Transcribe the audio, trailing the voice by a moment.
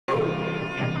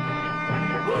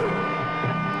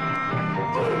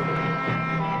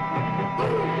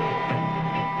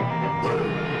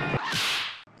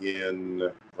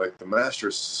in like the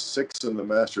Master 6 and the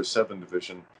Master 7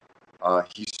 division.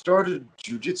 He started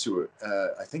jiu-jitsu,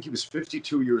 I think he was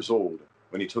 52 years old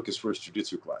when he took his first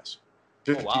jiu-jitsu class.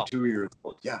 52 years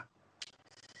old, yeah.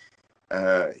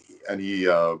 And he,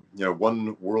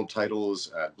 won world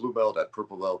titles at blue belt, at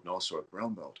purple belt, and also at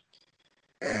brown belt.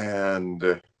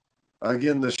 And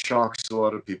again, this shocks a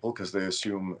lot of people because they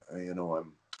assume,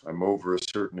 I'm over a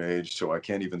certain age, so I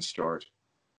can't even start.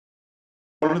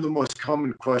 One of the most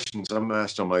common questions I'm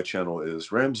asked on my channel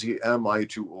is, Ramsey, am I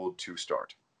too old to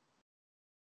start?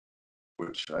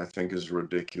 Which I think is a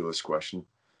ridiculous question.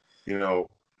 It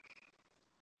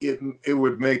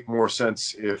would make more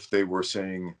sense if they were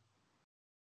saying,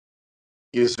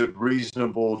 is it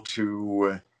reasonable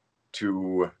to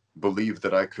believe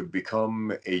that I could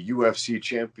become a UFC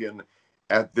champion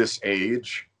at this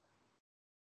age?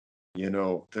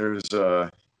 There's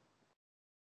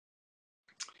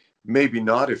maybe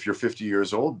not if you're 50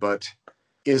 years old, but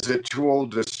is it too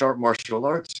old to start martial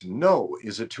arts? No.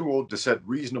 Is it too old to set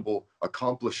reasonable,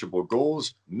 accomplishable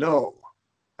goals? No,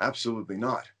 absolutely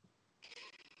not.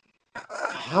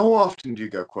 How often do you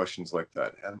get questions like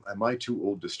that? Am I too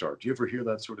old to start? Do you ever hear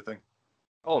that sort of thing?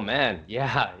 Oh man,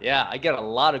 yeah. I get a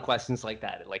lot of questions like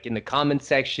that, like in the comment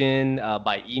section,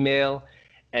 by email.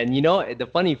 And the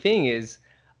funny thing is,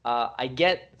 I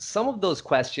get some of those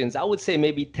questions. I would say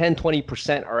maybe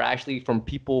 10-20% are actually from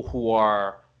people who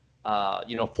are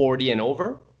 40 and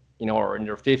over, or in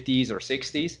their 50s or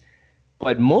 60s.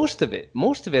 But most of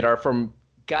it are from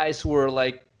guys who are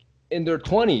like in their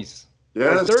 20s or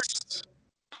 30s.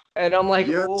 And I'm like,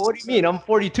 yes. Well, what do you mean? I'm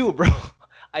 42, bro.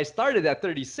 I started at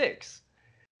 36.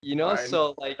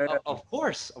 So like, of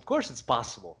course it's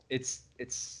possible.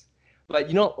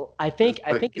 But I think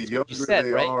it's what you said,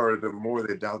 right? The younger they are, the more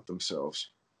they doubt themselves.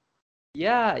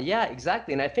 Yeah,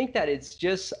 exactly. And I think that it's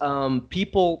just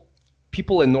people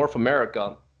in North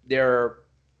America,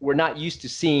 we're not used to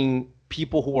seeing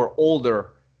people who are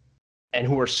older and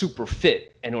who are super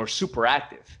fit and who are super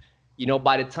active.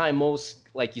 By the time most,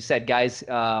 like you said, guys,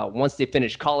 once they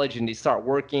finish college and they start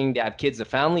working, they have kids, a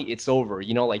family, it's over.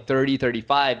 Like 30,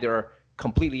 35, they're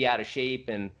completely out of shape.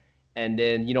 And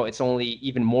then, it's only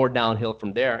even more downhill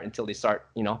from there until they start,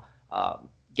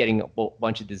 getting a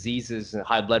bunch of diseases and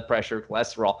high blood pressure,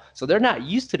 cholesterol. So they're not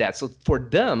used to that. So for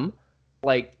them,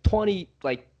 like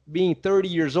being 30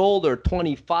 years old or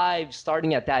 25,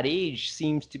 starting at that age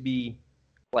seems to be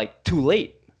like too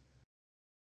late.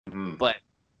 But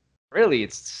really,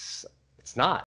 it's not.